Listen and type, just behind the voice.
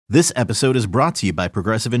This episode is brought to you by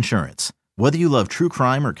Progressive Insurance. Whether you love true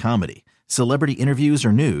crime or comedy, celebrity interviews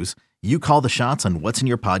or news, you call the shots on what's in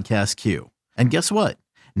your podcast queue. And guess what?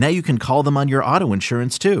 Now you can call them on your auto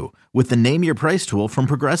insurance too with the Name Your Price tool from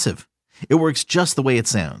Progressive. It works just the way it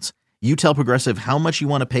sounds. You tell Progressive how much you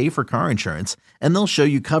want to pay for car insurance, and they'll show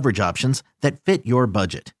you coverage options that fit your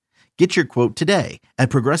budget. Get your quote today at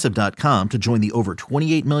Progressive.com to join the over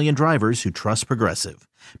 28 million drivers who trust Progressive.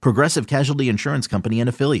 Progressive Casualty Insurance Company and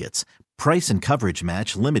Affiliates. Price and coverage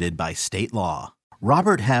match limited by state law.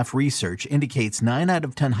 Robert Half research indicates 9 out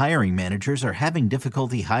of 10 hiring managers are having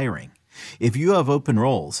difficulty hiring. If you have open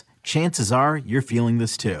roles, chances are you're feeling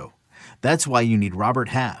this too. That's why you need Robert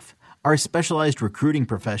Half. Our specialized recruiting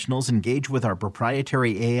professionals engage with our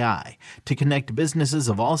proprietary AI to connect businesses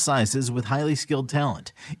of all sizes with highly skilled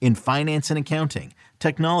talent in finance and accounting,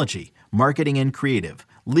 technology, marketing and creative,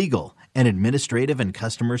 legal, and administrative and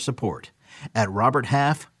customer support. At Robert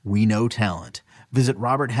Half, we know talent. Visit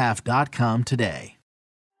roberthalf.com today.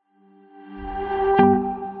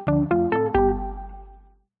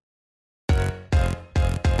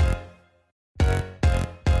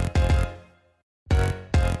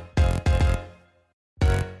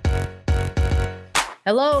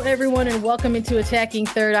 Hello, everyone, and welcome into Attacking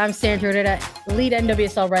Third. I'm Sandra Herrera, lead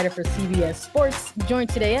NWSL writer for CBS Sports, joined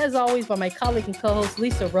today, as always, by my colleague and co-host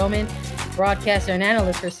Lisa Roman, broadcaster and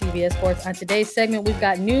analyst for CBS Sports. On today's segment, we've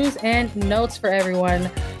got news and notes for everyone.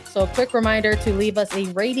 So a quick reminder to leave us a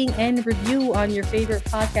rating and review on your favorite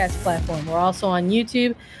podcast platform. We're also on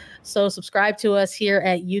YouTube, so subscribe to us here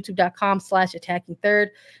at youtube.com/attacking third.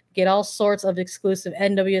 Get all sorts of exclusive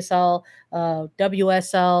NWSL,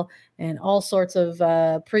 WSL, and all sorts of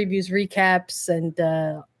previews, recaps, and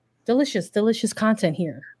delicious content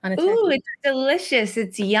here on Attacking. Ooh, it's delicious.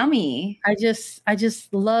 It's yummy. I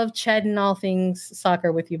just love chatting all things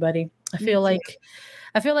soccer with you, buddy. I feel like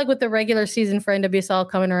with the regular season for NWSL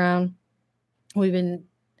coming around, we've been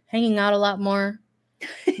hanging out a lot more,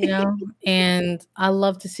 you know, and I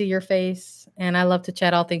love to see your face, and I love to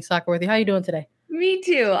chat all things soccer with you. How you doing today? Me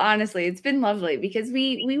too, honestly. It's been lovely because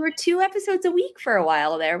we were 2 episodes a week for a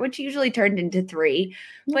while there, which usually turned into 3.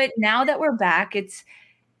 But now that we're back,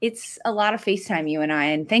 it's a lot of FaceTime, you and I,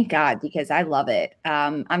 and thank God, because I love it.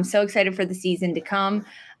 I'm so excited for the season to come.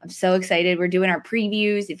 I'm so excited. We're doing our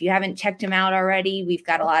previews. If you haven't checked them out already, we've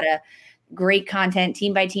got a lot of great content,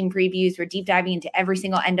 team by team previews. We're deep diving into every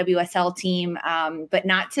single NWSL team, but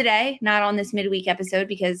not today, not on this midweek episode,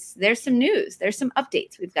 because there's some news, there's some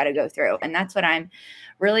updates we've got to go through. And that's what I'm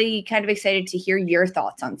really kind of excited to hear your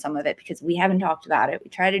thoughts on some of it, because we haven't talked about it. We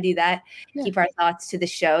try to do that, keep our thoughts to the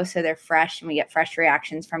show so they're fresh and we get fresh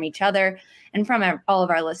reactions from each other and from all of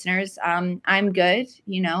our listeners. I'm good,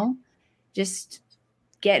 just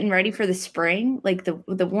getting ready for the spring, like the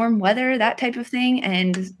warm weather, that type of thing.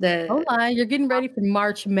 And you're getting ready for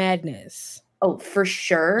March Madness. Oh, for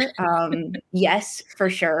sure. Yes,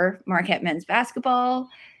 for sure. Marquette men's basketball.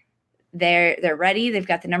 They're ready. They've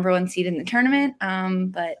got the number 1 seed in the tournament.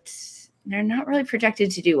 But they're not really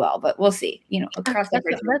projected to do well, but we'll see. Across the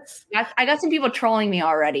bridge. I got some people trolling me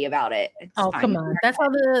already about it. Come on.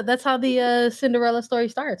 That's how the Cinderella story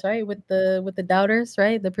starts, right? With the doubters,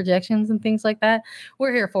 right? The projections and things like that.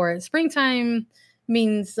 We're here for it. Springtime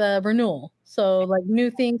means renewal. So like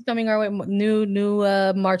new things coming our way,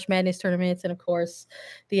 new March Madness tournaments, and of course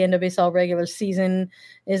the NWSL regular season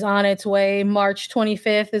is on its way. March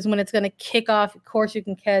 25th is when it's going to kick off. Of course, you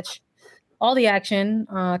can catch all the action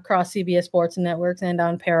across CBS Sports Networks and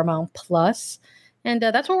on Paramount Plus. And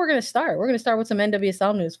that's where we're going to start. We're going to start with some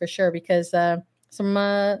NWSL news for sure, because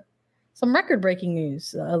some record-breaking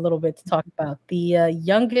news a little bit to talk about. The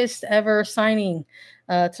youngest ever signing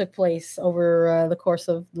took place over the course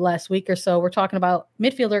of the last week or so. We're talking about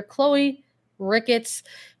midfielder Chloe Ricketts.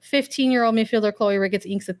 15-year-old midfielder Chloe Ricketts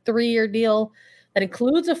inks a 3-year deal that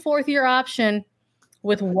includes a 4th-year option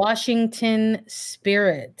with Washington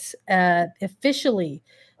Spirit. Officially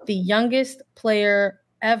the youngest player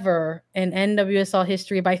ever in NWSL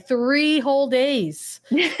history by 3 whole days.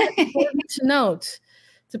 Important to note.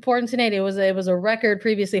 It's important to note it was a record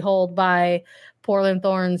previously held by Portland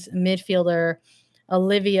Thorns midfielder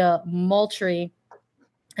Olivia Moultrie,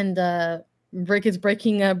 and Rick is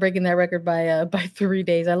breaking that record by 3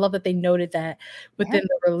 days. I love that they noted that within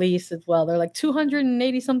the release as well. They're like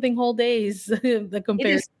 280 something whole days. The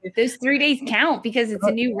comparison. Those 3 days count because it's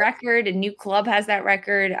a new record. A new club has that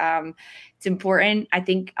record. It's important, I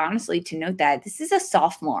think, honestly, to note that this is a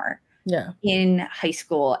sophomore in high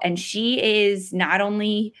school, and she is not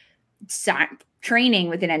only training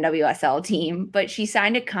with an NWSL team, but she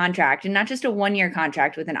signed a contract, and not just a 1-year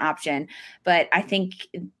contract with an option, but I think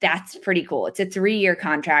that's pretty cool. It's a 3-year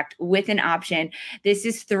contract with an option. This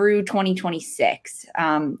is through 2026.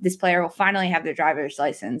 This player will finally have their driver's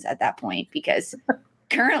license at that point, because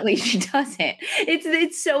currently she doesn't.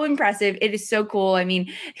 It's so impressive. It is so cool. I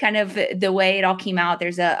mean, kind of the way it all came out,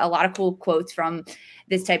 there's a lot of cool quotes from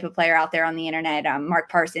this type of player out there on the internet. Mark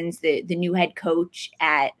Parsons, the new head coach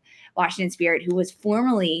at Washington Spirit, who was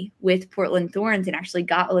formerly with Portland Thorns and actually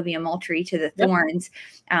got Olivia Moultrie to the Thorns.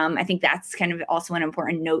 I think that's kind of also an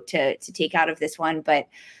important note to take out of this one. But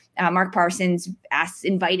Mark Parsons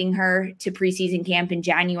inviting her to preseason camp in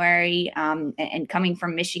January, and coming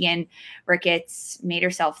from Michigan, Ricketts made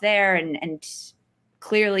herself there and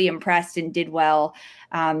clearly impressed and did well.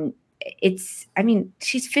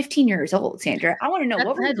 She's 15 years old, Sandra. I want to know,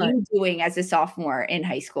 what were you doing as a sophomore in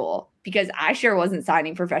high school? Because I sure wasn't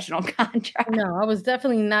signing professional contracts. No, I was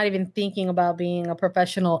definitely not even thinking about being a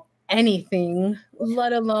professional anything,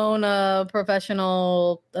 let alone a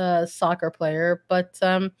professional soccer player. But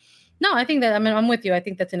no, I think that, I'm with you. I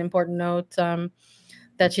think that's an important note,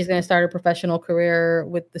 that she's going to start a professional career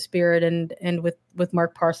with the Spirit and with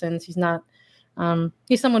Mark Parsons. He's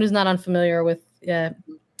someone who's not unfamiliar with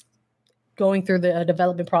going through the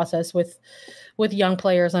development process with young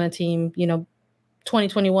players on a team.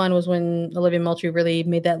 2021 was when Olivia Moultrie really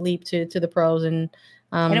made that leap to the pros, and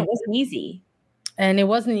it wasn't easy. And it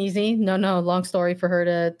wasn't easy. No, long story for her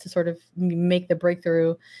to sort of make the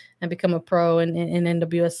breakthrough and become a pro in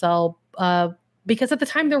NWSL. Because at the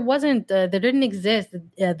time there didn't exist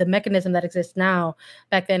the mechanism that exists now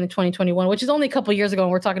back then in 2021, which is only a couple of years ago,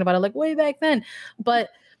 and we're talking about it like way back then. But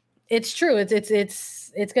it's true. It's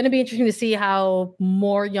going to be interesting to see how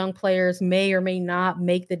more young players may or may not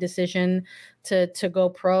make the decision to go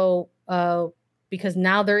pro, because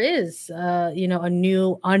now there is a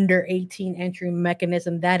new under 18 entry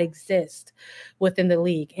mechanism that exists within the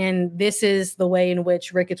league, and this is the way in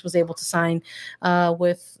which Ricketts was able to sign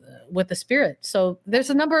with the Spirit. So there's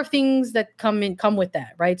a number of things that come with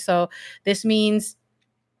that, right? So this means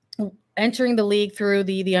entering the league through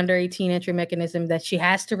the under 18 entry mechanism, that she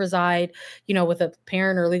has to reside, with a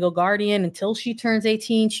parent or legal guardian until she turns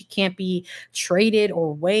 18. She can't be traded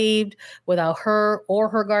or waived without her or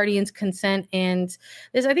her guardian's consent. And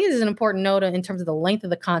I think this is an important note in terms of the length of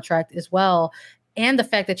the contract as well, and the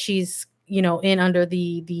fact that she's in under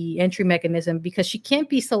the entry mechanism, because she can't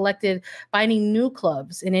be selected by any new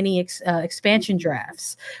clubs in any expansion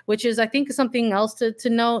drafts, which is, I think, something else to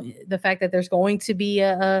know. The fact that there's going to be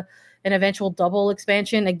an eventual double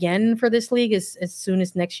expansion again for this league as soon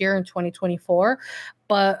as next year in 2024.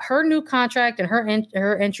 But her new contract and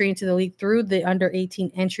her entry into the league through the under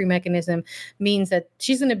 18 entry mechanism means that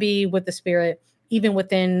she's going to be with the Spirit even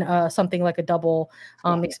within something like a double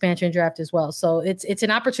expansion draft as well. So it's an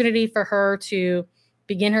opportunity for her to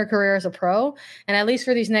begin her career as a pro, and at least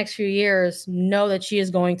for these next few years, know that she is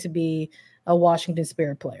going to be a Washington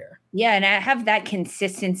Spirit player. Yeah, and I have that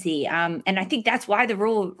consistency. And I think that's why the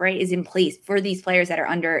rule, right, is in place for these players that are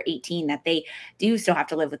under 18, that they do still have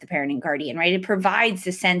to live with the parent and guardian, right? It provides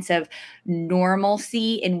a sense of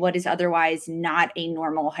normalcy in what is otherwise not a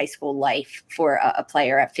normal high school life for a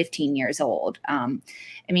player at 15 years old.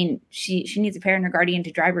 She needs a parent or guardian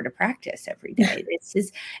to drive her to practice every day.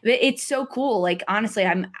 It's so cool. Like, honestly,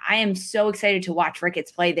 I am so excited to watch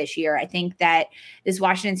Ricketts play this year. I think that this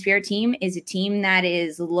Washington Spirit team is a team that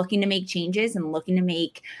is looking to make changes and looking to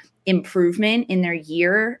make improvement in their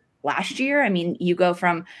year last year. I mean, you go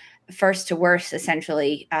from first to worst,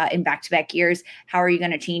 essentially, in back-to-back years. How are you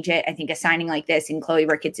going to change it? I think a signing like this in Chloe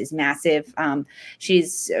Ricketts is massive.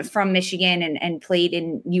 She's from Michigan and played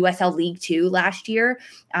in USL League 2 last year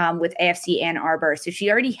with AFC Ann Arbor. So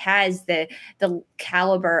she already has the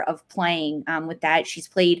caliber of playing with that. She's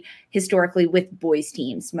played historically with boys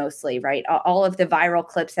teams mostly, right? All of the viral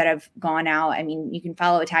clips that have gone out. I mean, you can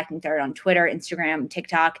follow Attacking Third on Twitter, Instagram,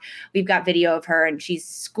 TikTok. We've got video of her, and she's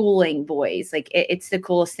schooling boys. Like, it's the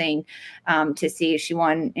coolest thing to see. She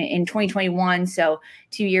won in 2021. So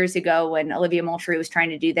 2 years ago, when Olivia Moultrie was trying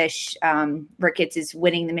to do this, Ricketts is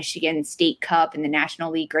winning the Michigan State Cup in the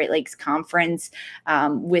National League Great Lakes Conference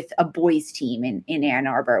with a boys team in Ann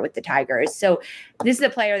Arbor with the Tigers. So this is a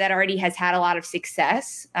player that already has had a lot of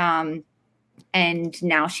success. And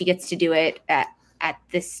now she gets to do it at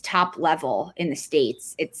this top level in the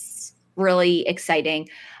States. It's really exciting.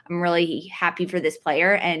 I'm really happy for this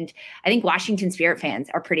player. And I think Washington Spirit fans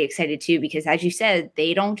are pretty excited too, because as you said,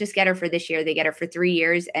 they don't just get her for this year, they get her for 3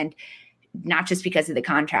 years. And not just because of the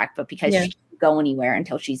contract, but because she go anywhere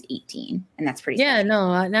until she's 18. And that's pretty Yeah,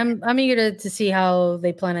 special. no, I'm eager to see how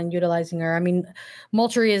they plan on utilizing her. I mean,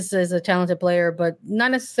 Moultrie is a talented player, but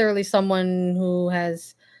not necessarily someone who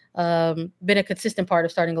has been a consistent part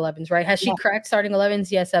of starting 11s, right? Has she cracked starting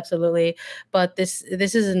 11s? Yes, absolutely. But this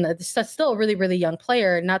is still a really, really young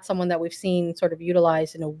player, and not someone that we've seen sort of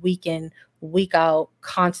utilized in a week in, week out,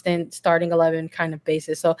 constant starting 11 kind of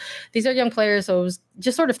basis. So these are young players. So I was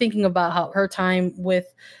just sort of thinking about how her time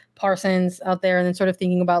with Parsons out there, and then sort of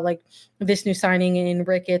thinking about like this new signing in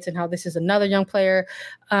Ricketts and how this is another young player.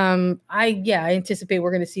 I anticipate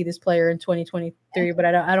we're going to see this player in 2023, but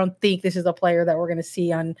I don't think this is a player that we're going to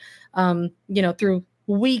see on, through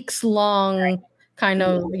weeks long kind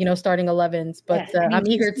of starting 11s. But I'm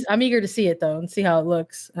eager to see it though and see how it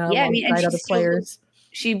looks alongside other players.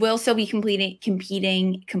 She will still be completing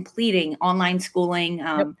online schooling.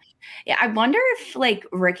 Yep. Yeah, I wonder if like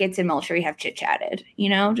Ricketts and Moultrie have chit-chatted,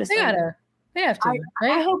 just they have to, right?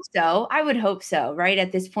 I hope so. I would hope so, right?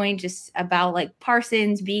 At this point, just about like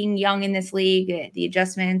Parsons being young in this league, the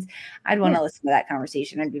adjustments. I'd want to listen to that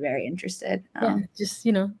conversation. I'd be very interested. Just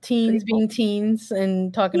teens being teens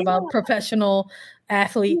and talking about professional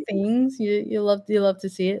athlete things. You love to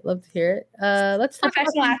see it, love to hear it. Let's talk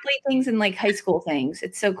professional athlete things and like high school things.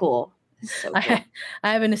 It's so cool. I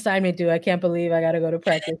have an assignment due. I can't believe I got to go to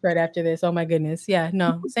practice right after this. Oh my goodness. Yeah,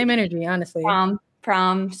 no, same energy, honestly.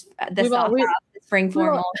 Proms, the spring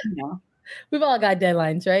formal. We've all got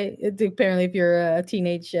deadlines, right? Apparently, if you're a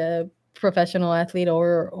teenage professional athlete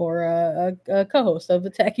or a co-host of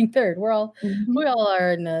Attacking Third, we all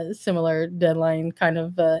are in a similar deadline kind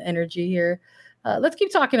of energy here. Let's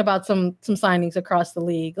keep talking about some signings across the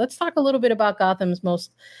league. Let's talk a little bit about Gotham's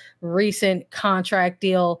most recent contract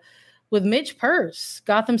deal with Midge Purse.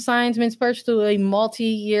 Gotham signs Midge Purse to a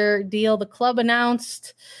multi-year deal. The club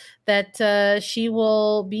announced that she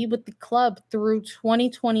will be with the club through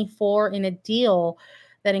 2024 in a deal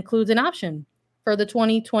that includes an option for the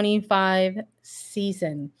 2025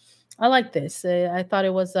 season. I like this. I thought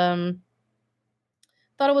it was an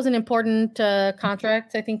important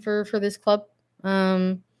contract, I think, for this club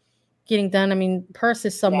getting done. I mean, Purse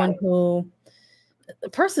is someone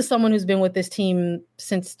who's been with this team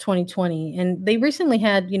since 2020. And they recently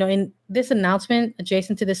had, in this announcement,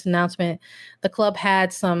 adjacent to this announcement, the club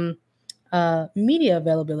had some media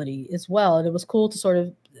availability as well. And it was cool to sort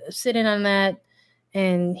of sit in on that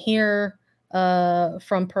and hear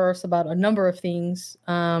from Purse about a number of things.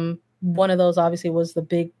 One of those obviously was the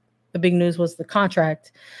big news was the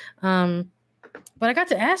contract. But I got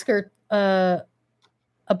to ask her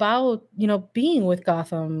about, being with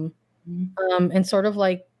Gotham and sort of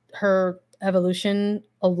like her evolution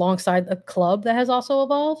alongside a club that has also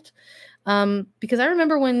evolved. Because I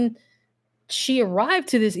remember when she arrived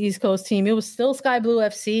to this East Coast team, it was still Sky Blue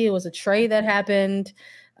FC. It was a trade that happened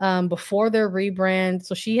before their rebrand.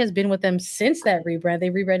 So she has been with them since that rebrand. They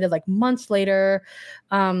rebranded like months later.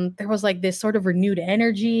 There was like this sort of renewed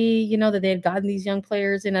energy, that they had gotten these young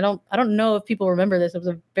players in. I don't know if people remember this. It was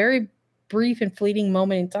a very brief and fleeting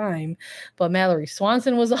moment in time, but Mallory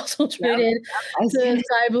Swanson was also traded to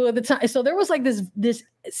Sky Blue at the time. So there was like this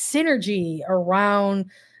synergy around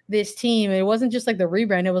this team. It wasn't just like the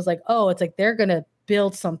rebrand. It was like, it's like they're gonna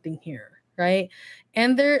build something here, right?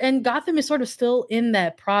 And Gotham is sort of still in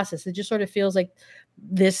that process. It just sort of feels like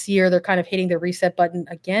this year they're kind of hitting the reset button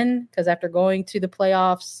again, because after going to the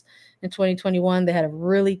playoffs in 2021, they had a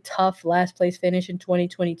really tough last place finish in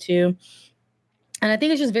 2022. And I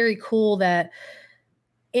think it's just very cool that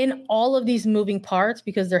in all of these moving parts,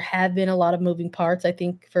 because there have been a lot of moving parts, I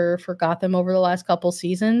think, for Gotham over the last couple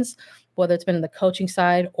seasons, whether it's been in the coaching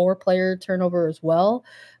side or player turnover as well,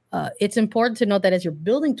 it's important to note that as you're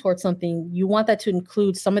building towards something, you want that to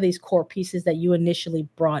include some of these core pieces that you initially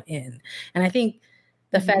brought in. And I think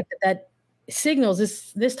the fact that signals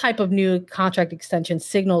this type of new contract extension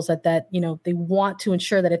signals that they want to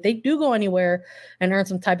ensure that if they do go anywhere and earn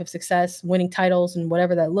some type of success, winning titles and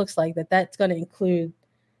whatever that looks like, that's going to include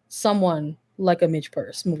someone like a Midge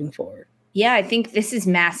Purse moving forward. Yeah, I think this is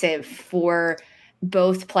massive for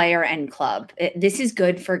both player and club. This is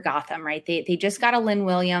good for Gotham, right? They just got a Lynn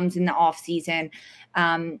Williams in the offseason.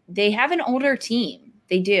 They have an older team.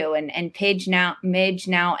 They do. And Midge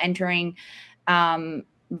now entering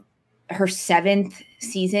her 7th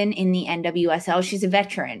season in the NWSL. She's a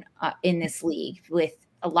veteran in this league with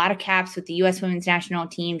a lot of caps with the U.S. women's national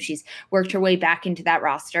team. She's worked her way back into that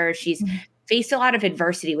roster. She's faced a lot of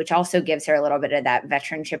adversity, which also gives her a little bit of that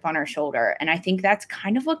veteran chip on her shoulder. And I think that's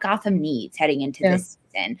kind of what Gotham needs heading into this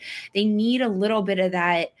season. They need a little bit of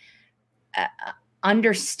that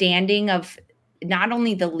understanding of not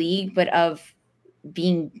only the league, but of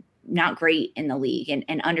being not great in the league,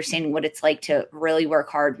 and understanding what it's like to really work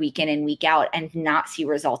hard week in and week out and not see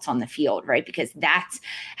results on the field, right? Because that's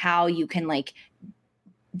how you can like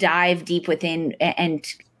dive deep within and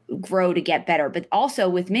grow to get better. But also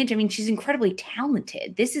with Midge, I mean, she's incredibly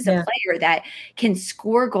talented. This is a player that can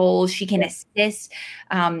score goals. She can assist.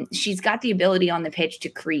 She's got the ability on the pitch to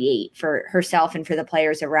create for herself and for the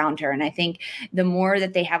players around her. And I think the more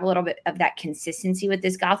that they have a little bit of that consistency with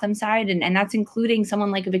this Gotham side, and that's including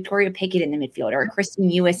someone like a Victoria Pickett in the midfield or a Kristen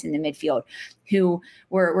Mewis in the midfield, who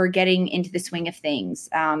we're getting into the swing of things.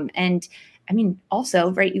 And I mean,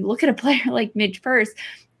 also, right, you look at a player like Midge Purse,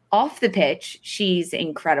 off the pitch, she's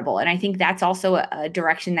incredible. And I think that's also a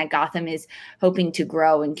direction that Gotham is hoping to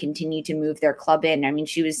grow and continue to move their club in. I mean,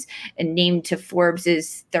 she was named to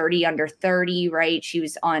Forbes's 30 under 30, right? She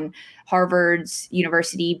was on Harvard's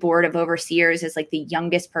University Board of Overseers as like the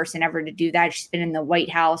youngest person ever to do that. She's been in the White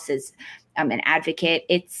House as an advocate.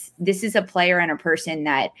 This is a player and a person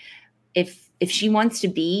that if she wants to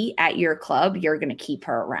be at your club, you're going to keep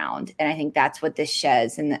her around. And I think that's what this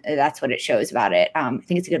shows. And that's what it shows about it. I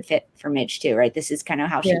think it's a good fit for Midge too, right? This is kind of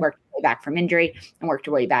how she worked her way back from injury and worked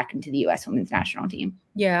her way back into the U.S. women's national team.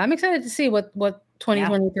 Yeah. I'm excited to see what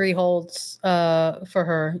 2023 holds for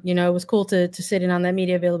her. You know, it was cool to sit in on that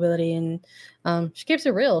media availability, and she keeps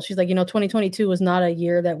it real. She's like, 2022 was not a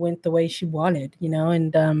year that went the way she wanted,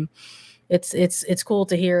 and it's cool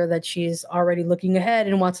to hear that she's already looking ahead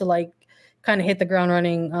and wants to like kind of hit the ground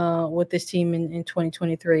running with this team in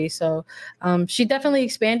 2023. So she definitely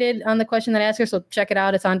expanded on the question that I asked her. So check it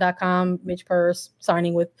out. It's on .com. Midge Purse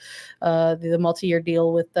signing with the multi-year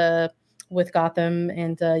deal with Gotham.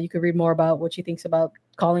 And you could read more about what she thinks about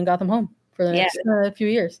calling Gotham home for the next few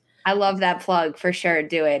years. I love that plug, for sure.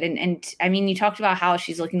 Do it. And I mean, you talked about how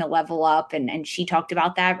she's looking to level up, and she talked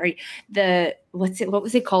about that, right? What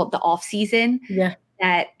was it called? The off season. Yeah.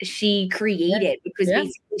 That she created, because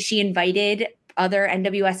basically she invited other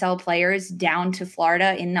NWSL players down to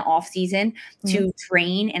Florida in the off season to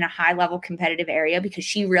train in a high level competitive area, because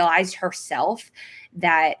she realized herself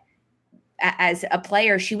that as a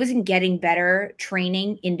player, she wasn't getting better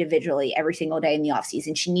training individually every single day in the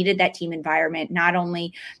offseason. She needed that team environment, not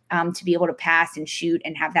only to be able to pass and shoot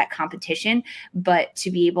and have that competition, but to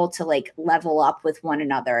be able to like level up with one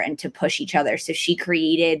another and to push each other. So she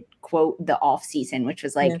created, quote, the off season, which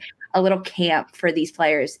was like a little camp for these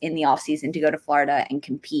players in the off season to go to Florida and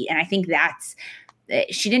compete. And I think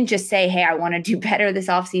she didn't just say, hey, I want to do better this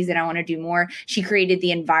offseason, I want to do more. She created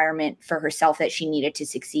the environment for herself that she needed to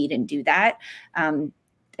succeed and do that.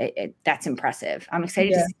 That's impressive. I'm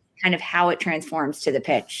excited to see kind of how it transforms to the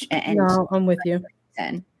pitch. No, I'm with you.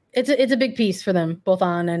 It's a big piece for them, both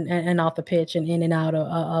on and off the pitch and in and out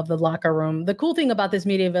of the locker room. The cool thing about this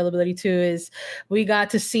media availability too is we got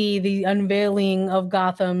to see the unveiling of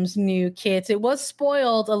Gotham's new kits. It was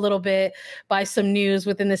spoiled a little bit by some news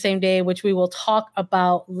within the same day, which we will talk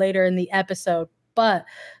about later in the episode. But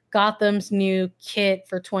Gotham's new kit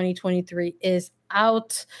for 2023 is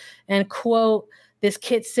out, and quote, "This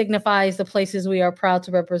kit signifies the places we are proud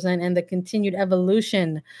to represent and the continued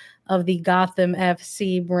evolution of the Gotham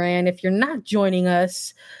FC brand." If you're not joining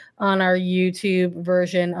us on our YouTube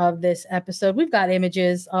version of this episode, we've got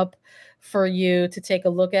images up for you to take a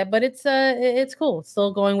look at, but it's cool. It's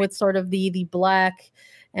still going with sort of the black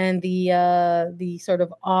and the sort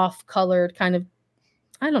of off-colored kind of,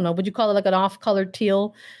 I don't know, would you call it like an off-colored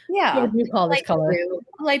teal? Yeah. What would you call this color?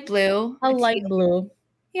 Light blue. A light blue.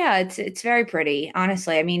 Yeah, it's very pretty,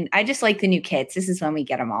 honestly. I mean, I just like the new kits. This is when we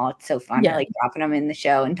get them all. It's so fun. I like dropping them in the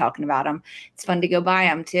show and talking about them. It's fun to go buy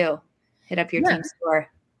them too. Hit up your team store.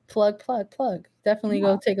 Plug. Definitely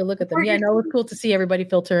go take a look at them. Yeah, no, it's cool to see everybody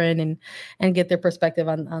filter in and get their perspective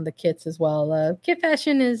on the kits as well. Kit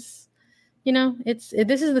fashion is,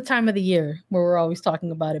 this is the time of the year where we're always talking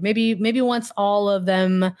about it. Maybe once all of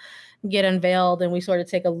them get unveiled and we sort of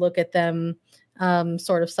take a look at them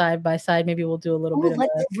sort of side by side, maybe we'll do a little bit of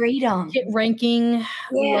rate them. Kit ranking.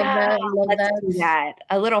 Yeah, let's do that.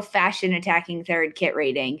 A little fashion attacking third kit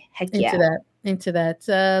rating. Heck yeah. Into that.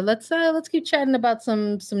 Let's keep chatting about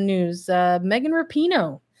some news. Megan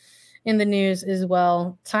Rapinoe in the news as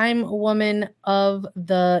well. Time Woman of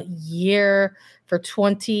the Year for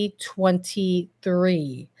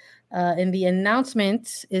 2023. And the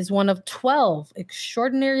announcement is one of 12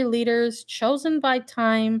 extraordinary leaders chosen by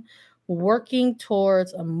Time working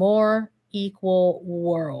towards a more equal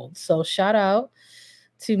world. So shout out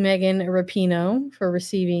to Megan Rapinoe for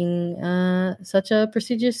receiving such a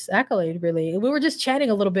prestigious accolade, really. We were just chatting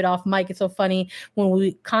a little bit off mic. It's so funny when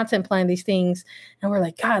we content plan these things and we're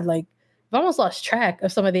like, God, like almost lost track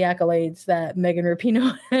of some of the accolades that Megan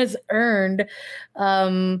Rapinoe has earned,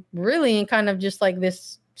 really in kind of just like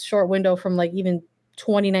this short window from like even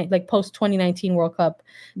post 2019 World Cup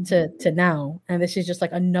to now. And this is just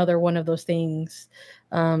like another one of those things,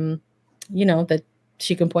 that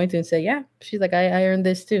she can point to and say, yeah, she's like, I earned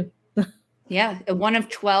this too. Yeah, one of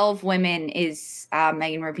 12 women is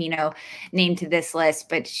Megan Rapinoe named to this list,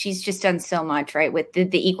 but she's just done so much, right? With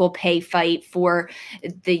the equal pay fight for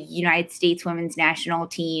the United States women's national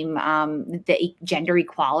team, the gender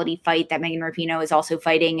equality fight that Megan Rapinoe is also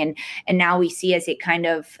fighting. And now we see as it kind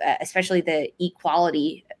of, especially the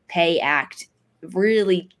Equality Pay Act,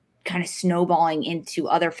 really kind of snowballing into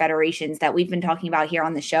other federations that we've been talking about here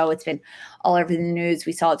on the show. It's been all over the news.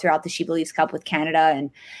 We saw it throughout the She Believes Cup with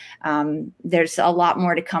Canada, and there's a lot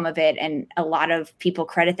more to come of it. And a lot of people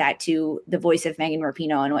credit that to the voice of Megan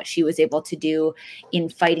Rapinoe and what she was able to do in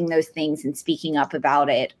fighting those things and speaking up about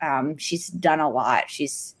it. She's done a lot.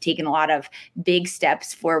 She's taken a lot of big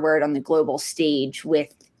steps forward on the global stage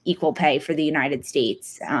with equal pay for the United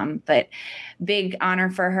States. But big honor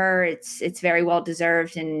for her. It's very well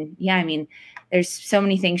deserved. And yeah, I mean, there's so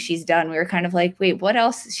many things she's done. We were kind of like, wait, what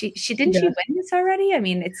else? She didn't she win this already? I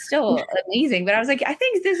mean, it's still amazing. But I was like, I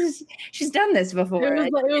think she's done this before.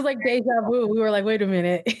 It was like deja vu. We were like, wait a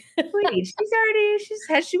minute. Wait,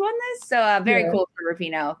 has she won this? So very cool for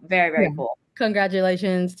Rapinoe. Very, very cool.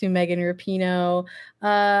 Congratulations to Megan Rapinoe.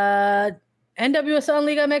 NWSL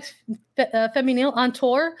Liga MX Femenil on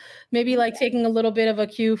tour, maybe like taking a little bit of a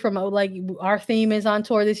cue from like our theme is on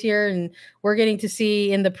tour this year, and we're getting to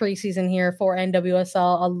see in the preseason here for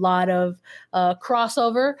NWSL a lot of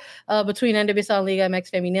crossover between NWSL and Liga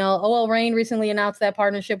MX Femenil. OL Reign recently announced that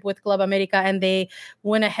partnership with Club America, and they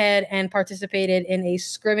went ahead and participated in a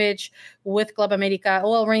scrimmage with Club America.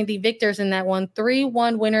 OL Reign, the victors in that one,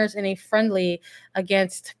 3-1 winners in a friendly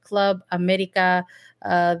against Club America.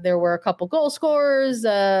 There were a couple goal scorers,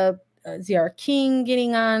 ZR King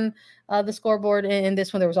getting on the scoreboard in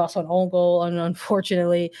this one. There was also an own goal,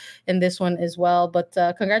 unfortunately, in this one as well. But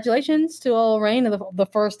congratulations to OL Reign, the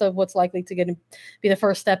first of what's likely to be the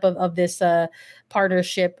first step of this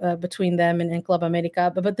partnership between them and Club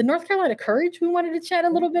America. But the North Carolina Courage, we wanted to chat a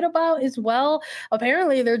little bit about as well.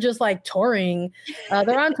 Apparently, they're just like touring.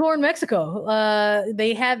 They're on tour in Mexico.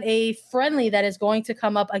 They have a friendly that is going to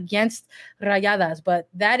come up against Rayadas, but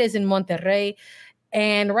that is in Monterrey.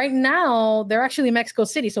 And right now, they're actually in Mexico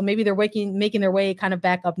City, so maybe they're making their way kind of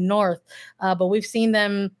back up north. But we've seen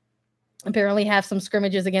them apparently have some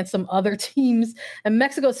scrimmages against some other teams. And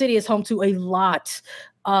Mexico City is home to a lot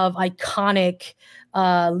of iconic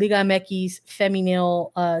Liga MX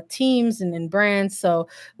femenil teams and brands. So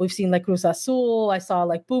we've seen like Cruz Azul. I saw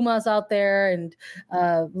like Pumas out there, and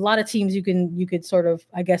a lot of teams you could sort of,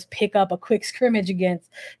 I guess, pick up a quick scrimmage against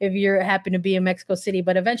if you happen to be in Mexico City.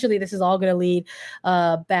 But eventually, this is all going to lead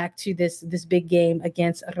back to this big game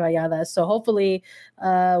against Rayadas. So hopefully,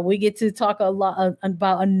 we get to talk a lot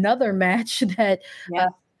about another match that. Yeah.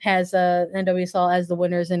 Has NWSL as the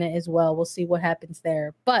winners in it as well. We'll see what happens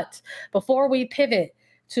there. But before we pivot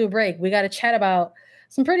to a break, we got to chat about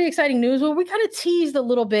some pretty exciting news. Well, we kind of teased a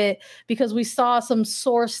little bit because we saw some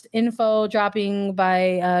sourced info dropping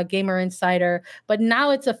by Gamer Insider, but now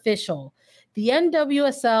it's official. The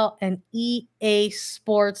NWSL and EA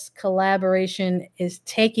Sports collaboration is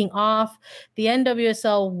taking off. The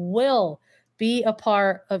NWSL will be a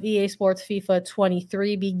part of EA Sports FIFA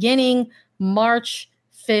 23 beginning March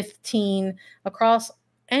 15 across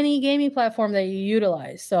any gaming platform that you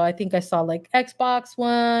utilize. So I think I saw like Xbox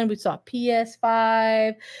One, we saw PS5,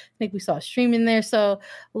 I think we saw streaming there. So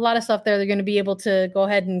a lot of stuff there. They're going to be able to go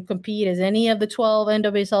ahead and compete as any of the 12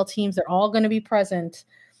 NWSL teams. They're all going to be present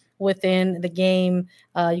within the game.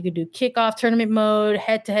 You could do kickoff tournament mode,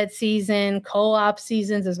 head-to-head season, co-op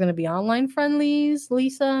seasons. There's going to be online friendlies,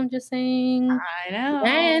 Lisa, I'm just saying. I know.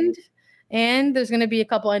 And there's going to be a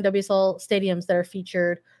couple NWSL stadiums that are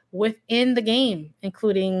featured within the game,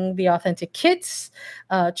 including the authentic kits,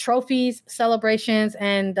 trophies, celebrations.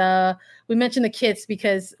 And we mentioned the kits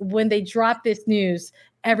because when they dropped this news,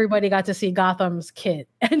 everybody got to see Gotham's kit.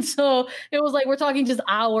 And so it was like, we're talking just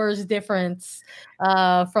hours difference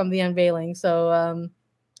from the unveiling. So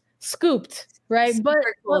scooped, right?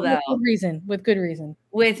 Super cool, with good reason.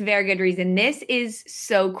 With very good reason. This is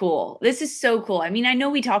so cool. I mean, I know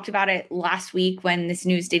we talked about it last week when this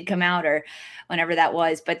news did come out or whenever that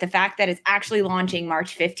was, but the fact that it's actually launching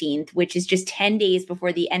March 15th, which is just 10 days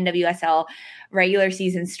before the NWSL regular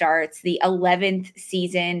season starts, the 11th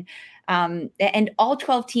season, and all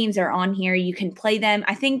 12 teams are on here. You can play them.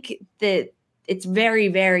 I think it's it's very,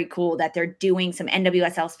 very cool that they're doing some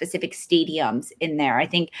NWSL specific stadiums in there. I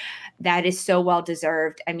think that is so well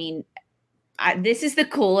deserved. I mean, this is the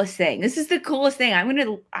coolest thing. This is the coolest thing. I'm going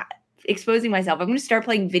to exposing myself. I'm going to start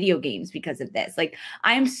playing video games because of this. Like,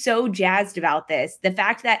 I am so jazzed about this. The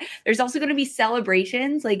fact that there's also going to be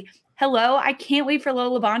celebrations, like, hello, I can't wait for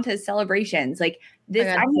Lola Bonta's celebrations. Like, this,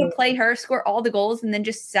 I'm going to play her, score all the goals, and then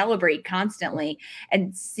just celebrate constantly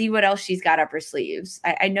and see what else she's got up her sleeves.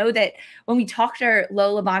 I know that when we talked to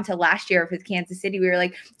Lola Bonta last year with Kansas City, we were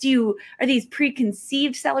like, are these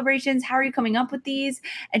preconceived celebrations? How are you coming up with these?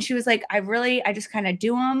 And she was like, I just kind of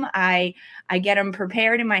do them. I get them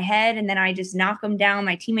prepared in my head, and then I just knock them down.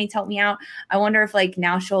 My teammates help me out. I wonder if like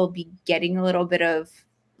now she'll be getting a little bit of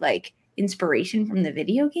like inspiration from the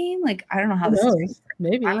video game. Like, I don't know how this is.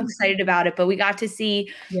 Maybe. I'm excited about it, but we got to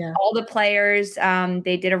see all the players.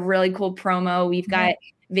 They did a really cool promo. We've got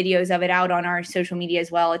videos of it out on our social media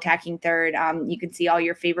as well, Attacking Third. You can see all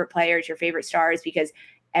your favorite players, your favorite stars, because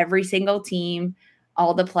every single team,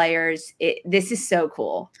 all the players, this is so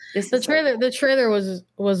cool. The trailer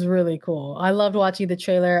was really cool. I loved watching the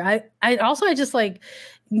trailer. I just like,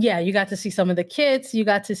 you got to see some of the kits. You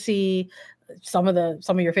got to see some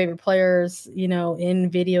of your favorite players, in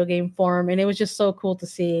video game form. And it was just so cool to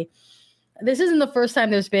see. This isn't the first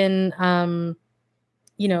time there's been, some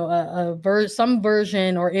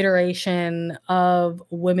version or iteration of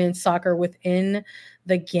women's soccer within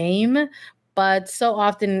the game, but so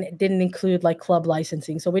often it didn't include like club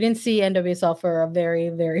licensing. So we didn't see NWSL for a very,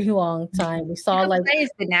 very long time. We saw the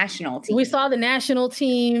national team. We saw the national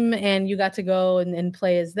team, and you got to go and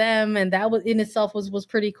play as them. And that was in itself was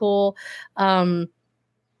pretty cool.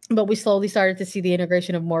 But we slowly started to see the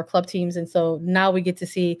integration of more club teams. And so now we get to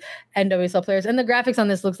see NWSL players. And the graphics on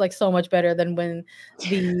this looks like so much better than when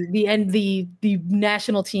the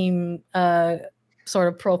national team sort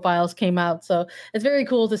of profiles came out. So it's very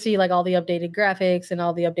cool to see like all the updated graphics and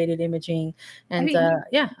all the updated imaging. And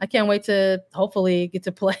I can't wait to hopefully get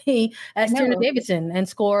to play as Tierna Davidson and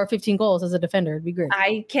score 15 goals as a defender. It'd be great.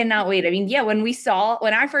 I cannot wait. I mean,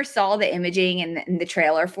 when I first saw the imaging and the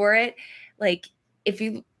trailer for it, like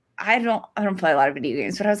I don't play a lot of video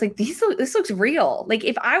games, but I was like, this looks real. Like,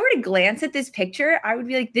 if I were to glance at this picture, I would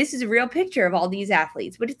be like, this is a real picture of all these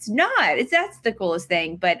athletes, but it's not. That's the coolest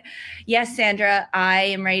thing. But yes, Sandra, I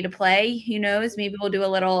am ready to play. Who knows? Maybe we'll do a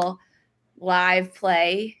little live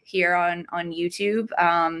play here on YouTube.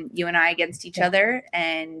 You and I against each other,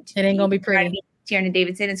 and it ain't gonna be pretty. Tierna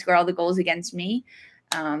Davidson and score all the goals against me.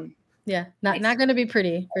 Not gonna be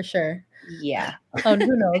pretty for sure. Yeah. Who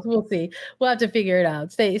knows? We'll see. We'll have to figure it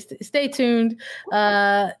out. Stay tuned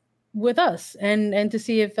with us and to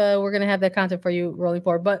see if we're going to have that content for you rolling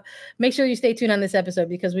forward. But make sure you stay tuned on this episode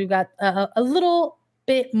because we've got a little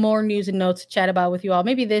bit more news and notes to chat about with you all.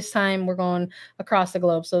 Maybe this time we're going across the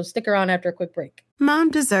globe. So stick around after a quick break.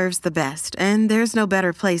 Mom deserves the best, and there's no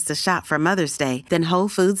better place to shop for Mother's Day than Whole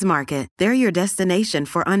Foods Market. They're your destination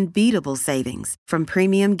for unbeatable savings, from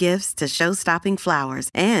premium gifts to show-stopping flowers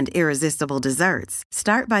and irresistible desserts.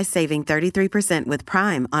 Start by saving 33% with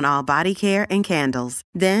Prime on all body care and candles.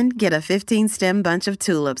 Then get a 15-stem bunch of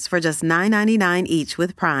tulips for just $9.99 each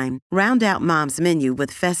with Prime. Round out Mom's menu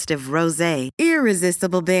with festive rosé,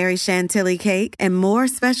 irresistible berry chantilly cake, and more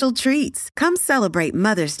special treats. Come celebrate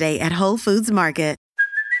Mother's Day at Whole Foods Market.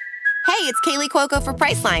 Hey, it's Kaylee Cuoco for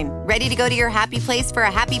Priceline. Ready to go to your happy place for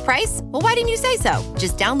a happy price? Well, why didn't you say so?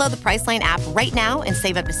 Just download the Priceline app right now and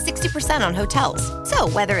save up to 60% on hotels. So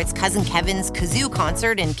whether it's Cousin Kevin's Kazoo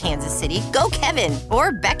Concert in Kansas City, go Kevin,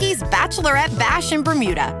 or Becky's Bachelorette Bash in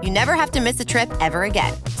Bermuda, you never have to miss a trip ever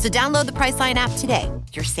again. So download the Priceline app today.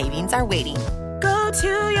 Your savings are waiting. Go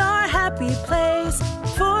to your happy place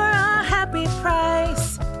for a happy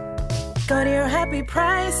price. Go to your happy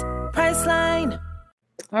price, Priceline.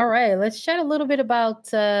 All right, let's chat a little bit about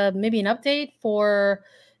maybe an update for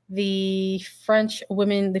the France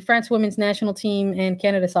women's national team and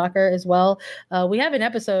Canada soccer as well. We have an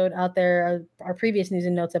episode out there, our previous news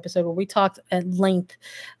and notes episode, where we talked at length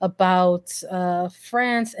about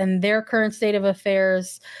France and their current state of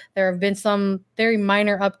affairs. There have been some very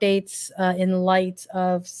minor updates in light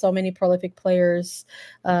of so many prolific players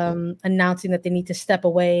announcing that they need to step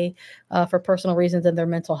away for personal reasons and their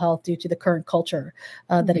mental health due to the current culture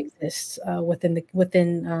that exists within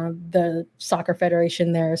the soccer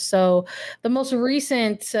federation there. So the most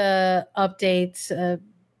recent updates,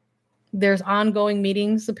 there's ongoing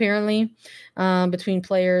meetings apparently between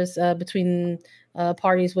players, between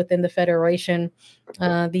parties within the federation.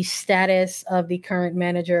 The status of the current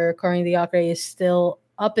manager, Corinne Diacre, is still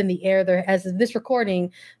up in the air. There, as of this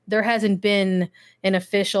recording, there hasn't been an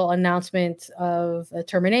official announcement of a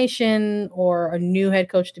termination or a new head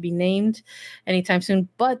coach to be named anytime soon.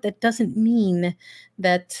 But that doesn't mean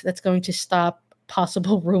that that's going to stop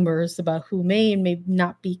possible rumors about who may and may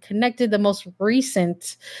not be connected. The most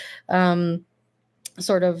recent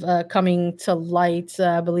sort of coming to light,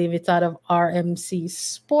 I believe it's out of RMC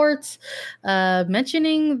Sports,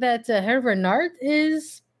 mentioning that Hervé Renard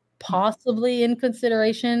is possibly in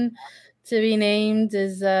consideration to be named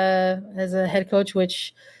as a head coach,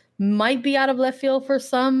 which might be out of left field for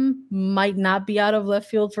some, might not be out of left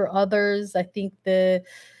field for others. I think the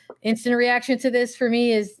instant reaction to this for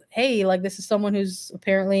me is, hey, like this is someone who's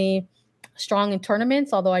apparently strong in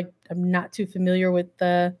tournaments, although I'm not too familiar with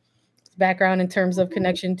the background in terms of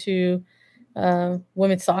connection to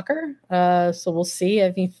women's soccer. So we'll see.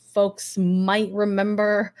 I think folks might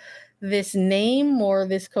remember this name or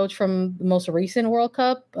this coach from the most recent World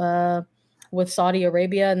Cup with Saudi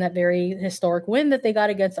Arabia and that very historic win that they got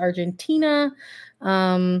against Argentina.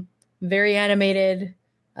 Very animated,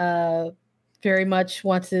 very much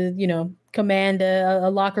wants to, command a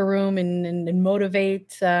locker room and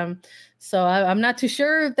motivate. So I'm not too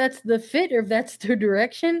sure if that's the fit or if that's the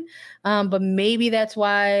direction, but maybe that's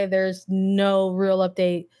why there's no real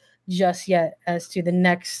update just yet as to the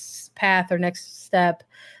next path or next step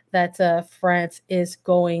that France is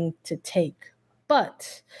going to take.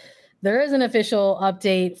 But there is an official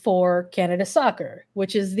update for Canada Soccer,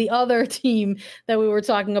 which is the other team that we were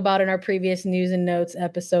talking about in our previous news and notes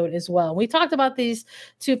episode as well. We talked about these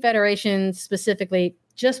two federations specifically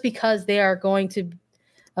just because they are going to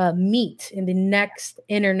meet in the next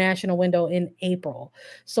international window in April.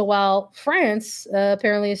 So while France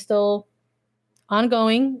apparently is still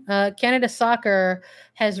ongoing, Canada Soccer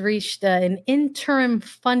has reached an interim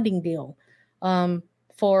funding deal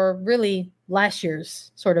for really last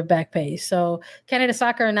year's sort of back pay. So Canada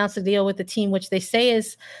Soccer announced a deal with the team, which they say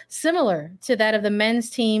is similar to that of the men's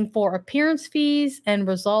team for appearance fees and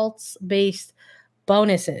results-based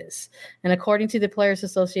bonuses. And according to the Players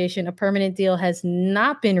Association, a permanent deal has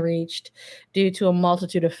not been reached due to a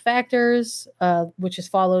multitude of factors, which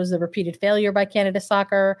follows the repeated failure by Canada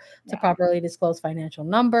Soccer to properly disclose financial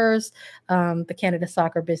numbers, the Canada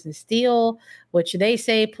Soccer business deal, which they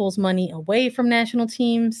say pulls money away from national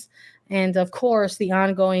teams, and of course, the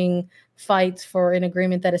ongoing fight for an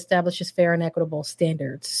agreement that establishes fair and equitable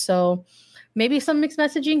standards. So maybe some mixed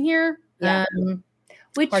messaging here. Yeah.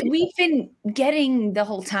 Which we've been getting the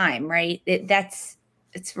whole time, right? It's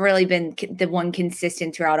really been the one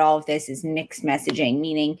consistent throughout all of this is mixed messaging,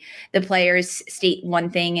 meaning the players state one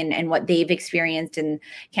thing and what they've experienced, and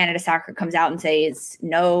Canada Soccer comes out and says,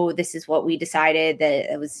 no, this is what we decided,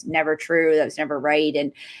 that it was never true, that was never right.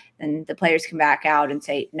 And the players come back out and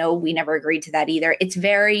say, no, we never agreed to that either. It's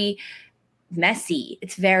very messy.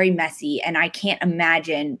 It's very messy. And I can't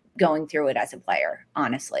imagine going through it as a player.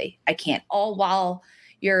 Honestly, I can't. All while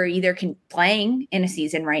you're either playing in a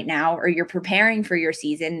season right now, or you're preparing for your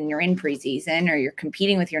season and you're in preseason, or you're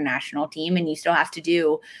competing with your national team and you still have to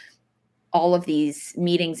do all of these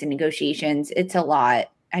meetings and negotiations. It's a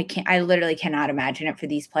lot. I literally cannot imagine it for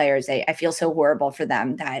these players. I feel so horrible for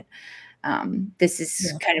them that this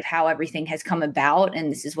is kind of how everything has come about,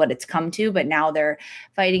 and this is what it's come to. But now they're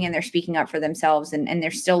fighting and they're speaking up for themselves, and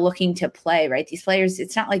they're still looking to play, right? These players,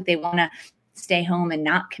 it's not like they want to stay home and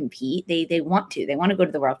not compete. They want to go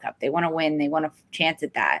to the World Cup. They want to win. They want a chance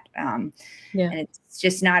at that. And it's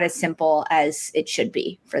just not as simple as it should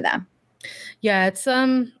be for them. Yeah. It's,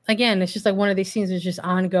 again, it's just like one of these things that's just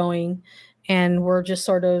ongoing, and we're just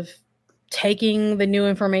sort of taking the new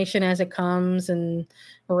information as it comes and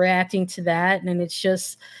reacting to that. And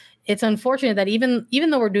it's unfortunate that even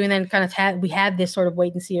though we're doing that and kind of we had this sort of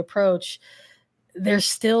wait and see approach, there's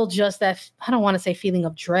still just that, I don't want to say feeling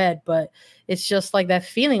of dread, but it's just like that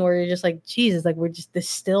feeling where you're just like, Jesus, like this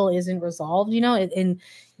still isn't resolved, and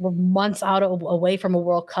we're months away from a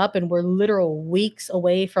World Cup, and we're literal weeks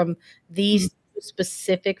away from these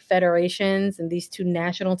specific federations and these two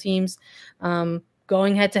national teams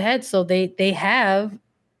going head to head. So they have,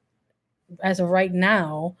 as of right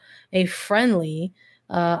now, a friendly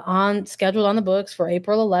scheduled on the books for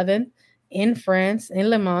April 11th in France, in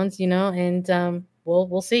Le Mans, and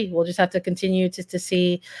we'll see. We'll just have to continue to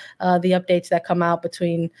see the updates that come out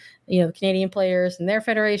between, the Canadian players and their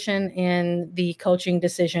federation and the coaching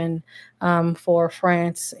decision for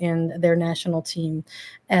France and their national team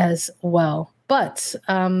as well. But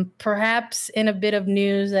perhaps in a bit of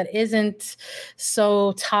news that isn't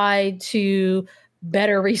so tied to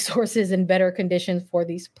better resources and better conditions for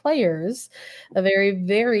these players. A very,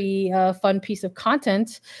 very fun piece of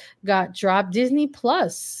content got dropped. Disney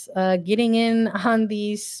Plus getting in on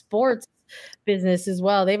the sports business as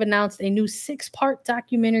well. They've announced a new 6-part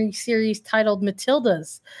documentary series titled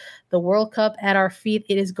Matildas, the World Cup at Our Feet.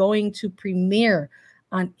 It is going to premiere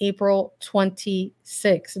on April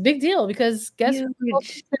 26th. Big deal, because guess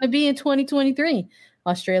what's going to be in 2023?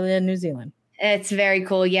 Australia and New Zealand. It's very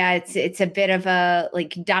cool. Yeah, it's a bit of a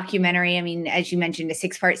like documentary. I mean, as you mentioned, a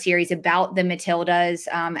 6-part series about the Matildas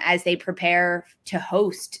as they prepare to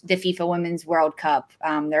host the FIFA Women's World Cup.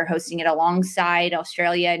 They're hosting it alongside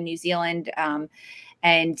Australia and New Zealand.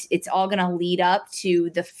 And it's all going to lead up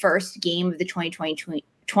to the first game of the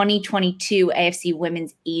 2022 AFC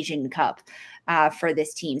Women's Asian Cup for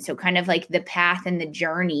this team. So kind of like the path and the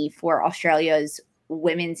journey for Australia's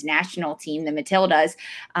women's national team, the Matildas,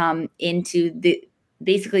 into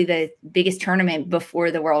basically the biggest tournament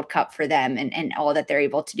before the World Cup for them, and all that they're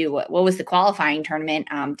able to do. What was the qualifying tournament,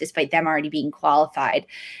 despite them already being qualified.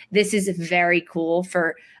 This is very cool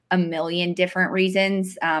for a million different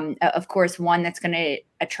reasons. Of course, one that's going to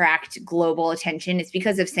attract global attention is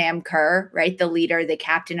because of Sam Kerr, right? The leader, the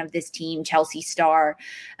captain of this team, Chelsea star.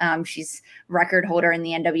 She's record holder in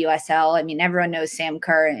the NWSL. I mean, everyone knows Sam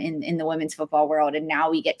Kerr in the women's football world. And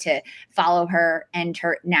now we get to follow her and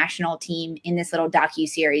her national team in this little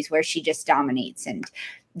docu-series where she just dominates. And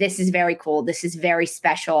this is very cool. This is very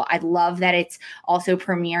special. I love that it's also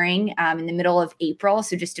premiering in the middle of April.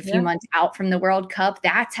 So just a few months out from the World Cup.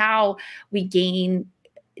 That's how we gain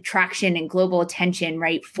traction and global attention,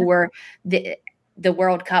 right, for the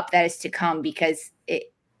World Cup that is to come, because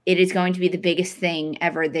it is going to be the biggest thing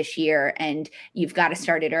ever this year. And you've got to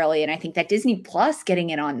start it early. And I think that Disney Plus getting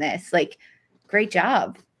in on this, like, great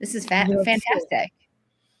job. This is fantastic.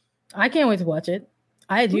 I can't wait to watch it.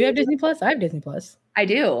 Do you have Disney Plus? I have Disney Plus. I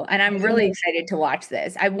do. And I'm really excited to watch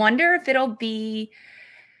this. I wonder if it'll be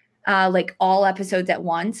like all episodes at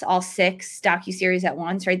once, all 6 docuseries at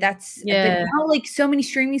once, right? That's but now, like, so many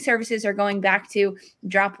streaming services are going back to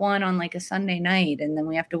drop one on like a Sunday night, and then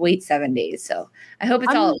we have to wait 7 days. So I hope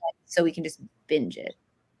it's all at once so we can just binge it.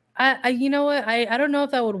 I you know what? I don't know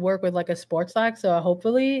if that would work with like a sports doc. So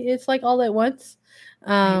hopefully it's like all at once.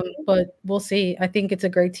 But we'll see. I think it's a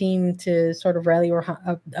great team to sort of rally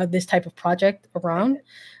this type of project around.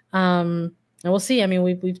 And we'll see. I mean,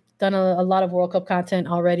 we've done a lot of World Cup content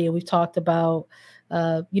already. We've talked about,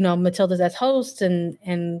 Matildas as hosts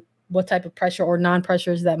and what type of pressure or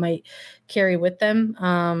non-pressures that might carry with them.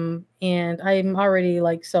 And I'm already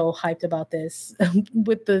like so hyped about this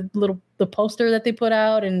with the poster that they put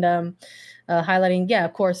out and highlighting,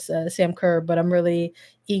 of course, Sam Kerr, but I'm really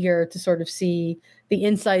eager to sort of see the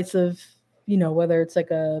insights of, whether it's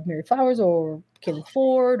like a Mary Flowers or Caitlin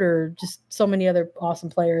Ford or just so many other awesome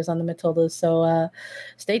players on the Matildas. So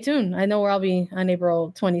stay tuned. I know where I'll be on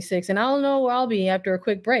April 26th, and I'll know where I'll be after a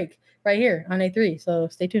quick break right here on A3. So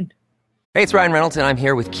stay tuned. Hey, it's Ryan Reynolds, and I'm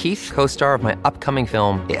here with Keith, co-star of my upcoming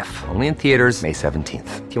film, If, only in theaters May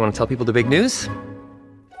 17th. Do you want to tell people the big news?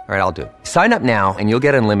 All right, I'll do it. Sign up now and you'll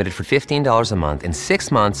get unlimited for $15 a month and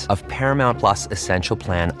 6 months of Paramount Plus Essential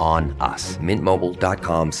Plan on us.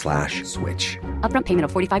 MintMobile.com/switch. Upfront payment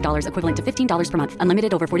of $45 equivalent to $15 per month.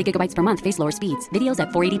 Unlimited over 40 gigabytes per month. Face lower speeds. Videos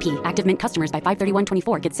at 480p. Active Mint customers by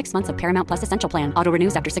 531.24 get 6 months of Paramount Plus Essential Plan. Auto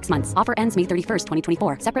renews after 6 months. Offer ends May 31st,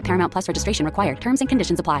 2024. Separate Paramount Plus registration required. Terms and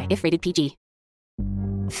conditions apply if rated PG.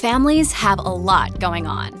 Families have a lot going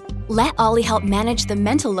on. Let Ollie help manage the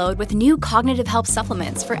mental load with new cognitive help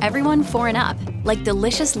supplements for everyone 4 and up, like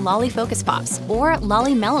delicious Lolly Focus Pops or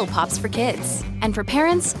Lolly Mellow Pops for kids. And for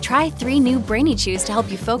parents, try 3 new Brainy Chews to help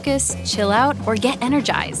you focus, chill out, or get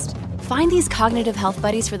energized. Find these cognitive health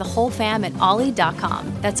buddies for the whole fam at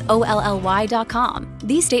ollie.com. That's OLLY.com.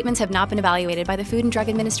 These statements have not been evaluated by the Food and Drug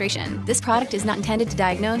Administration. This product is not intended to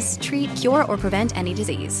diagnose, treat, cure, or prevent any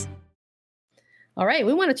disease. All right,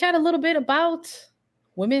 we want to chat a little bit about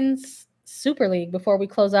Women's Super League before we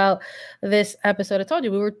close out this episode. I told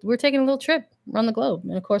you we're taking a little trip around the globe,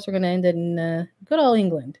 and of course we're going to end it in good old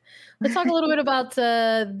England. Let's talk a little bit about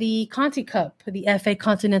the Conti Cup, the FA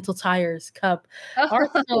Continental Tires Cup.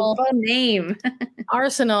 Arsenal, fun name.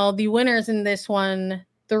 Arsenal, the winners in this one,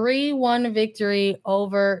 3-1 victory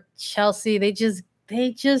over Chelsea. They just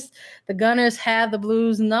the Gunners have the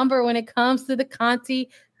Blues number when it comes to the Conti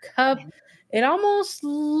Cup. It almost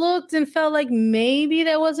looked and felt like maybe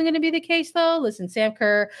that wasn't going to be the case, though. Listen, Sam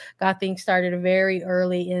Kerr got things started very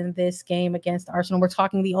early in this game against Arsenal. We're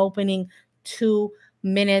talking the opening 2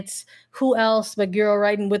 minutes. Who else but Guro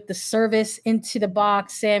Reiten with the service into the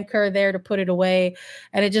box, Sam Kerr there to put it away.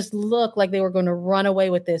 And it just looked like they were going to run away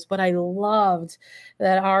with this. But I loved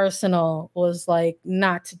that Arsenal was like,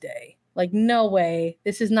 not today. Like, no way.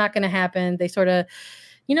 This is not going to happen. They sort of,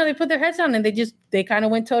 they put their heads down and they kind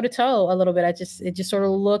of went toe to toe a little bit. It just sort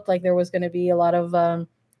of looked like there was going to be a lot of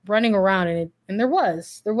running around, and there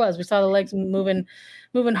was. We saw the legs moving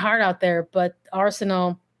hard out there. But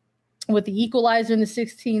Arsenal, with the equalizer in the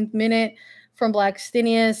 16th minute from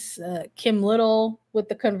Blackstenius, Kim Little with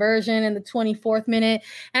the conversion in the 24th minute,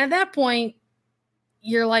 and at that point,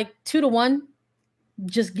 you're like 2-1.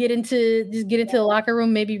 Just get into the locker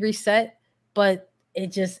room, maybe reset. But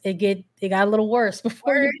it got a little worse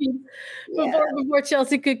before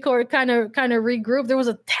Chelsea could kind of regroup. There was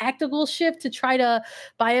a tactical shift to try to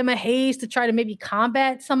by Emma Hayes to try to maybe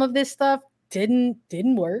combat some of this stuff. Didn't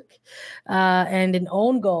work. And an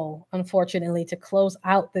own goal, unfortunately, to close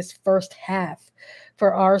out this first half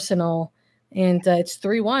for Arsenal. And it's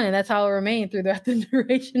 3-1, and that's how it remained throughout the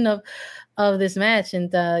duration of this match. And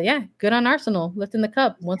good on Arsenal lifting the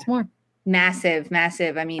cup once more. Massive.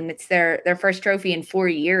 I mean, it's their first trophy in 4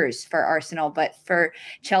 years for Arsenal, but for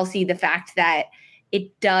Chelsea, the fact that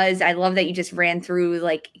it does, I love that you just ran through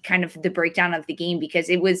like kind of the breakdown of the game, because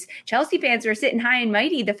it was Chelsea fans were sitting high and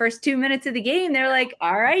mighty the first 2 minutes of the game. They're like,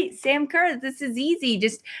 all right, Sam Kerr, this is easy.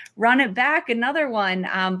 Just run it back, another one.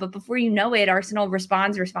 But before you know it, Arsenal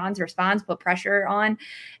responds, put pressure on.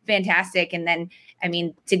 Fantastic. And then, I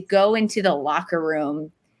mean, to go into the locker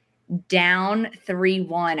room down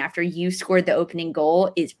 3-1 after you scored the opening goal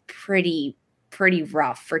is pretty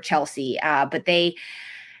rough for Chelsea. But they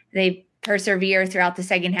persevere throughout the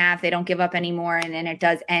second half. They don't give up anymore. And then it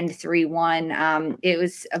does end 3-1. It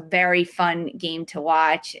was a very fun game to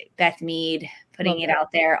watch. Beth Mead putting it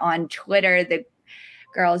out there on Twitter. The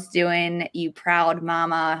girls doing "You Proud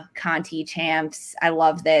Mama" Conti champs. I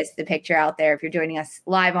love this. The picture out there, if you're joining us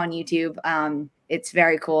live on YouTube, it's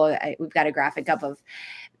very cool. We've got a graphic up of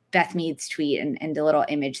Beth Mead's tweet and a little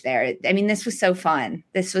image there. I mean, this was so fun.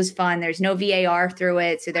 There's no VAR through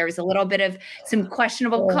it. So there was a little bit of some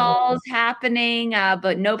questionable calls happening,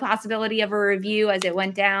 but no possibility of a review as it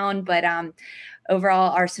went down. But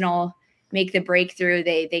overall, Arsenal make the breakthrough.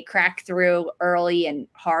 They crack through early and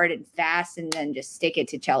hard and fast, and then just stick it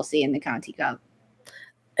to Chelsea in the Conti Cup.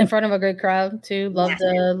 In front of a great crowd too. Love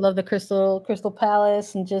the Crystal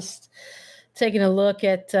Palace, and just taking a look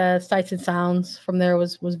at sights and sounds from there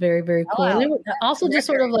was very, very cool. Wow. And also just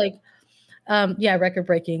sort of like, record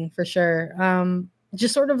breaking for sure.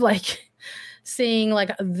 Just sort of like seeing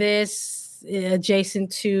like this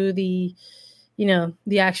adjacent to the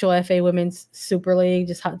actual FA Women's Super League,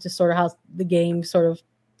 just sort of how the game sort of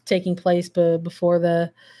taking place before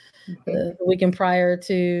the weekend prior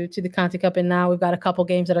to the Conti Cup. And now we've got a couple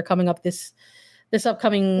games that are coming up this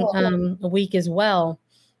upcoming week as well.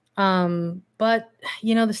 But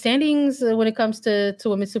the standings when it comes to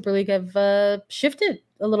Women's Super League have shifted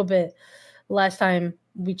a little bit. Last time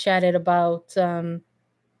we chatted about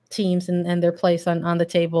teams and their place on the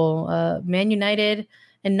table. Man United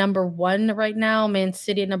at number 1 right now, Man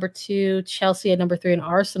City at number 2, Chelsea at number 3, and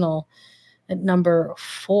Arsenal at number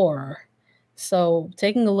 4. So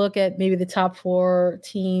taking a look at maybe the top 4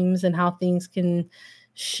 teams and how things can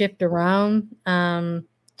shift around.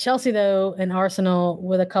 Chelsea, though, and Arsenal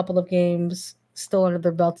with a couple of games still under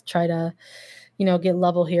their belt to try to, get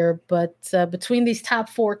level here. But between these top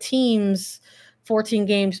 4 teams, 14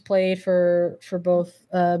 games played for both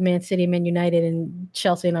Man City, Man United, and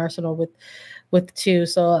Chelsea and Arsenal with 2.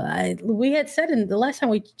 So we had said in the last time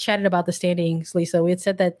we chatted about the standings, Lisa, we had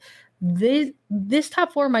said that this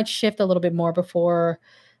top 4 might shift a little bit more before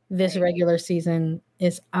this regular season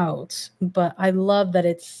is out. But I love that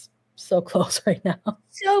it's so close right now.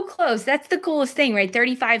 So close. That's the coolest thing, right?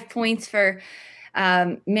 35 points for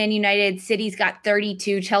Man United. City's got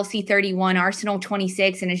 32, Chelsea 31, Arsenal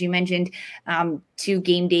 26. And as you mentioned, 2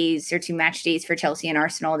 game days or 2 match days for Chelsea and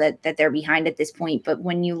Arsenal that they're behind at this point. But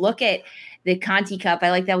when you look at the Conti Cup, I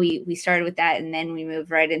like that we started with that and then we moved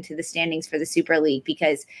right into the standings for the Super League,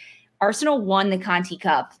 because Arsenal won the Conti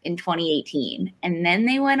Cup in 2018, and then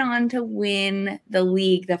they went on to win the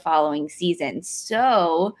league the following season.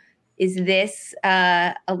 So is this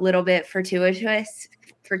a little bit fortuitous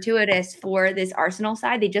for this Arsenal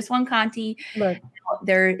side? They just won Conti. Right.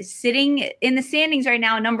 They're sitting in the standings right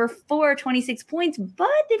now, number 4, 26 points, but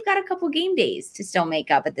they've got a couple game days to still make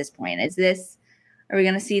up at this point. Are we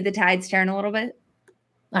going to see the tides turn a little bit?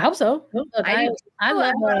 I hope so. Look, I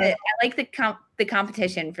love it. I like the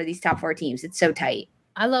competition for these top 4 teams. It's so tight.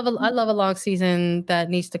 I love a long season that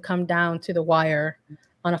needs to come down to the wire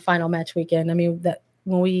on a final match weekend. I mean, that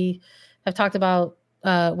when we have talked about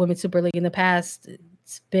Women's Super League in the past,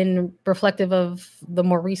 it's been reflective of the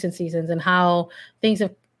more recent seasons and how things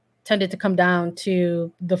have tended to come down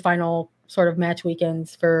to the final sort of match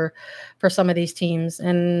weekends for some of these teams.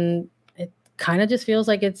 And it kind of just feels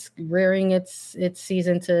like it's rearing its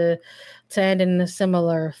season to end in a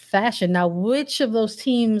similar fashion. Now, which of those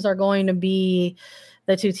teams are going to be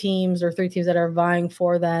the 2 teams or 3 teams that are vying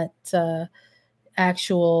for that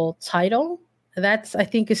actual title? That's, I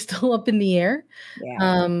think, is still up in the air.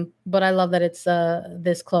 Yeah. But I love that it's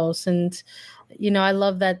this close. And, I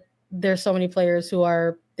love that there's so many players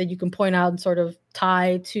that you can point out and sort of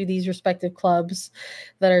tie to these respective clubs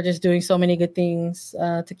that are just doing so many good things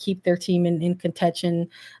to keep their team in contention.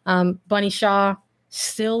 Bunny Shaw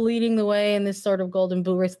still leading the way in this sort of golden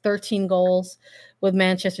boot race, 13 goals with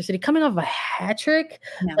Manchester City, coming off a hat trick.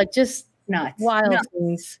 Like, just nuts. Wild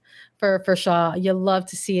things for Shaw. You love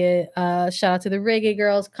to see it. Shout out to the Reggae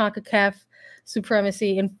Girls, CONCACAF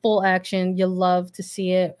supremacy in full action. You love to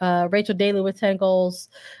see it. Rachel Daly with 10 goals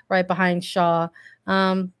right behind Shaw.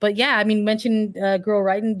 But yeah, I mean, mentioned Girl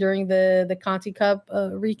Wrighton during the Conti Cup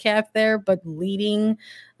recap there, but leading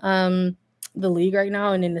the league right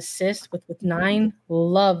now and in assists with 9.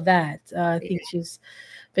 Love that. I think she's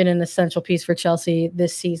been an essential piece for Chelsea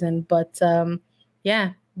this season. But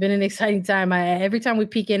yeah, been an exciting time. Every time we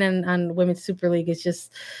peek in on Women's Super League,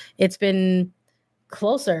 it's been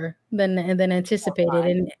closer than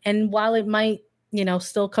anticipated. And while it might,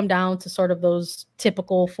 still come down to sort of those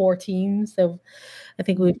typical 4 teams that I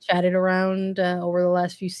think we've chatted around over the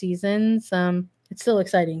last few seasons, it's still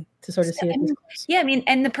exciting to sort of see it this close. Yeah, I mean,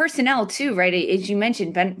 and the personnel too, right? As you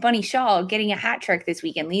mentioned, Bunny Shaw getting a hat trick this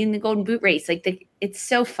weekend, leading the Golden Boot race. Like, it's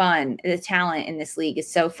so fun. The talent in this league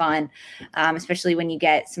is so fun, especially when you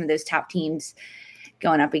get some of those top teams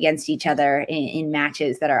going up against each other in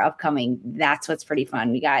matches that are upcoming. That's what's pretty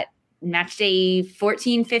fun. We got match day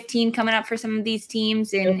 14, 15 coming up for some of these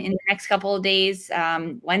teams in the next couple of days,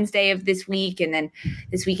 Wednesday of this week, and then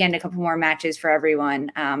this weekend, a couple more matches for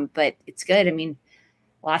everyone. But it's good. I mean,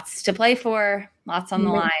 lots to play for, lots on the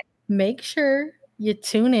line. Make sure you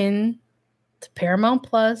tune in to Paramount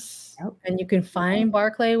Plus, and you can find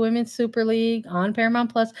Barclay Women's Super League on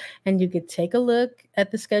Paramount Plus, and you could take a look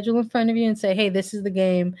at the schedule in front of you and say, hey, this is the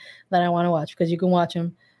game that I want to watch, because you can watch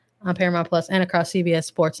them on Paramount Plus and across CBS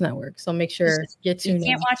Sports Network. So make sure you tune in. You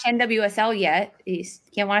can't watch NWSL yet. You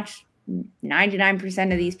can't watch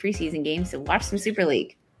 99% of these preseason games, so watch some Super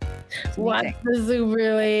League. Watch the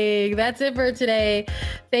Super League. That's it for today.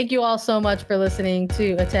 Thank you all so much for listening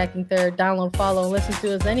to Attacking Third. Download, follow, and listen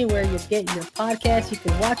to us anywhere you get your podcasts. You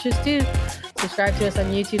can watch us too. Subscribe to us on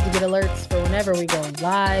YouTube to get alerts for whenever we go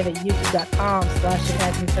live at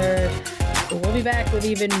youtube.com/Attacking Third. So we'll be back with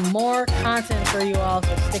even more content for you all,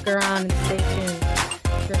 so stick around and stay tuned.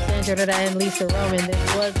 For Sandra Rada and Lisa Roman,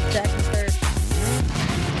 this was Attacking Third.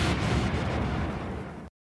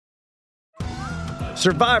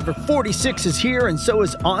 Survivor 46 is here, and so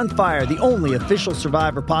is On Fire, the only official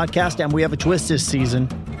Survivor podcast, and we have a twist this season.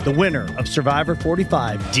 The winner of Survivor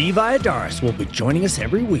 45, Dee Valladares, will be joining us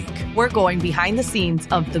every week. We're going behind the scenes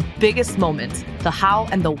of the biggest moments, the how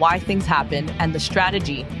and the why things happen, and the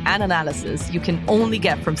strategy and analysis you can only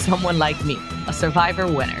get from someone like me, a Survivor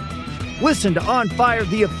winner. Listen to On Fire,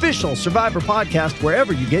 the official Survivor podcast,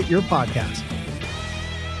 wherever you get your podcasts.